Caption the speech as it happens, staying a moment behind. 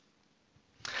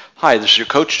Hi, this is your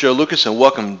coach, Joe Lucas, and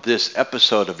welcome to this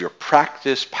episode of your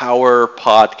Practice Power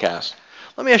podcast.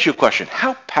 Let me ask you a question.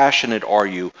 How passionate are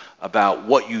you about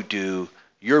what you do,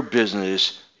 your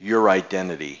business, your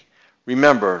identity?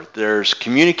 Remember, there's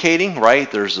communicating, right?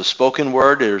 There's the spoken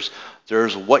word,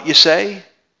 there's what you say,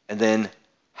 and then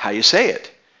how you say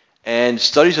it. And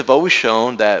studies have always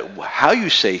shown that how you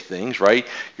say things, right,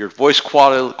 your voice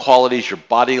qualities, your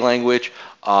body language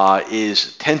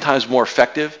is 10 times more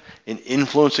effective in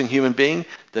influencing human being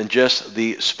than just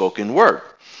the spoken word.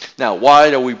 Now, why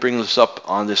do we bring this up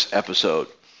on this episode?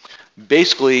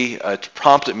 Basically, it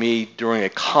prompted me during a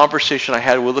conversation I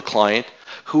had with a client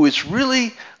who is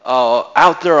really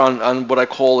out there on what I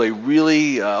call a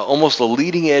really almost the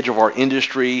leading edge of our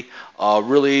industry,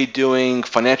 really doing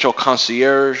financial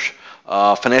concierge,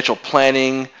 financial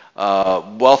planning,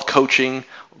 wealth coaching,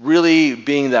 really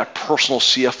being that personal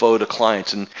CFO to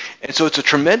clients. And so it's a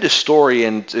tremendous story,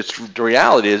 and the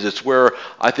reality is it's where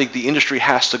I think the industry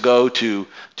has to go to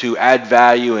add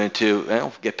value and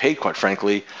to get paid, quite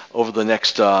frankly, over the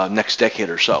next decade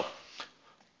or so.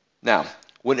 Now,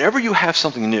 whenever you have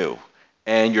something new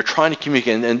and you're trying to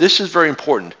communicate, and this is very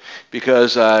important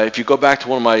because if you go back to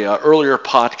one of my earlier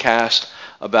podcasts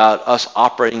about us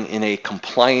operating in a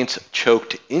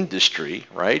compliance-choked industry,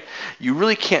 right? You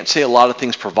really can't say a lot of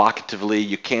things provocatively.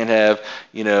 You can't have,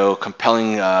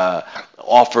 compelling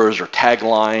offers or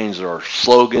taglines or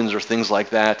slogans or things like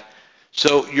that.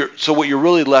 So what you're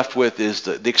really left with is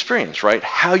the experience, right?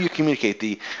 How you communicate,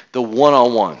 the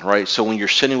one-on-one, right? So when you're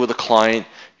sitting with a client,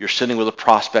 you're sitting with a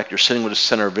prospect, you're sitting with a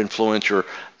center of influence, you're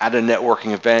at a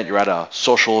networking event, you're at a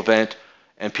social event,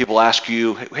 and people ask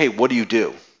you, hey, what do you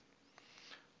do?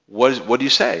 What do you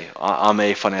say? I'm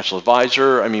a financial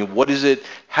advisor. I mean, what is it?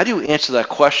 How do you answer that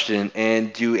question,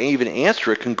 and do you even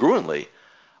answer it congruently?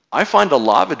 I find a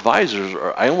lot of advisors,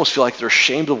 I almost feel like they're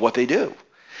ashamed of what they do.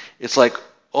 It's like,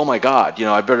 oh my God,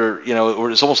 I better, or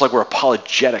it's almost like we're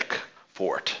apologetic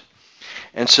for it.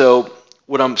 And so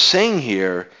what I'm saying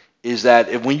here is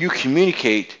that when you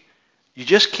communicate, you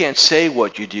just can't say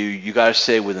what you do. You got to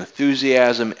say with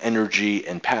enthusiasm, energy,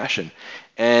 and passion.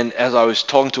 And as I was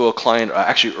talking to a client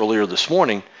actually earlier this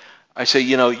morning, I say,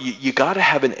 you got to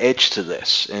have an edge to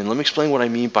this. And let me explain what I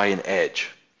mean by an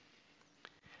edge.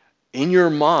 In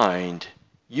your mind,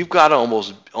 you've got to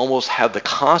almost have the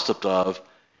concept of,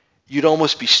 you'd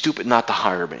almost be stupid not to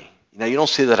hire me. Now, you don't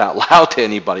say that out loud to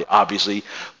anybody, obviously,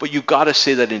 but you've got to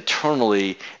say that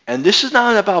internally. And this is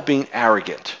not about being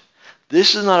arrogant.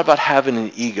 This is not about having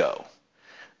an ego.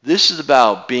 This is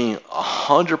about being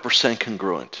 100%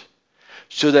 congruent.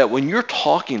 So that when you're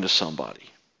talking to somebody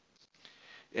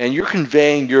and you're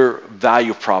conveying your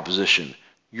value proposition,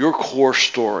 your core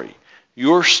story,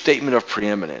 your statement of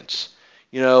preeminence,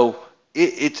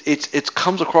 it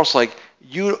comes across like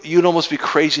you'd almost be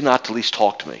crazy not to at least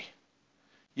talk to me.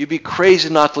 You'd be crazy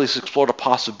not to at least explore the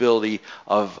possibility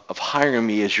of hiring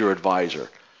me as your advisor.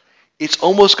 It's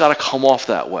almost got to come off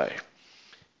that way.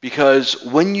 Because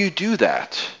when you do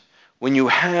that, when you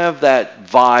have that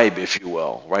vibe, if you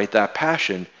will, right, that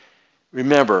passion,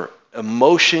 remember,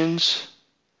 emotions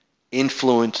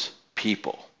influence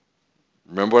people.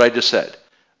 Remember what I just said.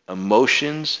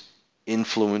 Emotions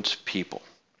influence people,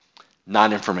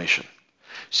 not information.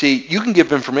 See, you can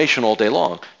give information all day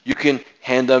long. You can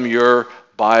hand them your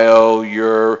bio,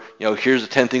 here's the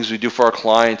 10 things we do for our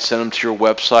clients, send them to your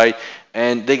website,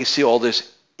 and they can see all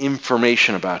this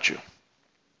information about you.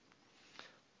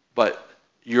 But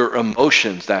your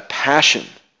emotions, that passion,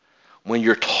 when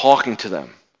you're talking to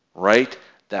them, right?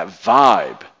 That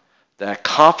vibe, that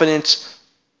confidence,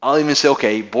 I'll even say,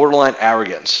 okay, borderline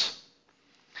arrogance,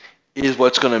 is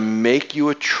what's going to make you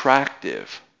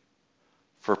attractive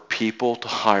for people to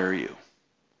hire you.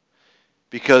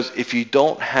 Because if you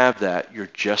don't have that,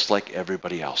 you're just like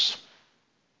everybody else.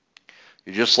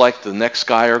 You're just like the next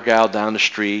guy or gal down the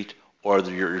street, or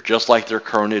you're just like their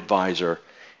current advisor.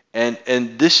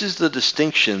 And this is the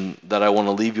distinction that I want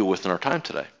to leave you with in our time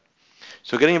today.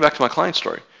 So getting back to my client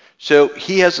story. So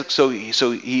he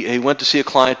went to see a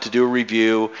client to do a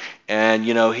review, and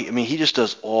he just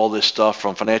does all this stuff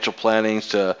from financial planning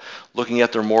to looking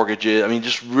at their mortgages. I mean,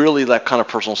 just really that kind of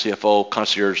personal CFO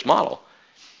concierge model.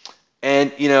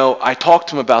 And I talked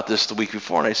to him about this the week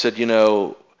before, and I said,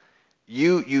 you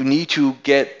need to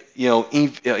get.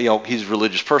 He's a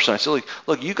religious person. I said,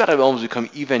 look, you got to almost become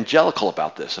evangelical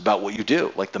about this, about what you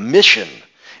do. Like the mission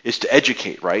is to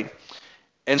educate, right?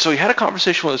 And so he had a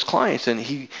conversation with his clients, and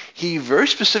he very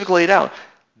specifically laid out,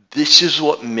 this is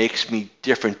what makes me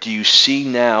different. Do you see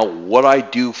now what I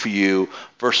do for you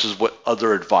versus what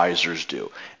other advisors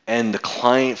do? And the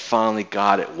client finally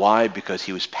got it. Why? Because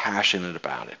he was passionate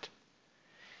about it.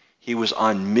 He was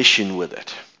on mission with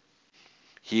it.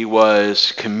 He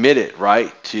was committed,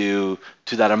 right, to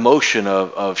that emotion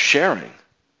of sharing.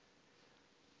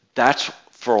 That's,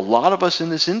 for a lot of us in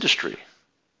this industry,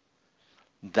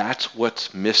 that's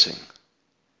what's missing.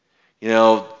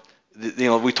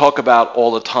 We talk about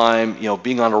all the time,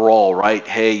 being on a roll, right?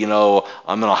 Hey, I'm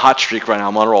on a hot streak right now.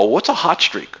 I'm on a roll. What's a hot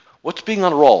streak? What's being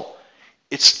on a roll?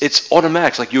 It's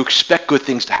automatic. It's like you expect good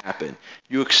things to happen.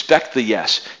 You expect the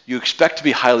yes. You expect to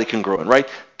be highly congruent, right?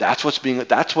 That's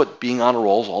what being on a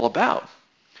roll is all about.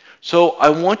 So I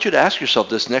want you to ask yourself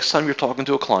this next time you're talking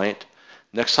to a client,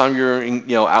 next time you're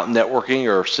out networking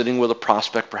or sitting with a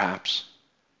prospect perhaps.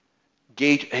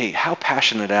 Gauge, hey, how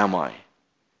passionate am I?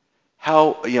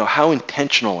 How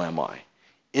intentional am I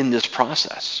in this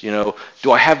process?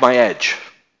 Do I have my edge?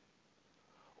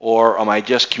 Or am I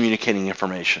just communicating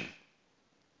information?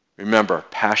 Remember,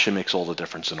 passion makes all the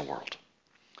difference in the world.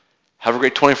 Have a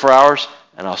great 24 hours,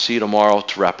 and I'll see you tomorrow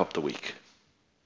to wrap up the week.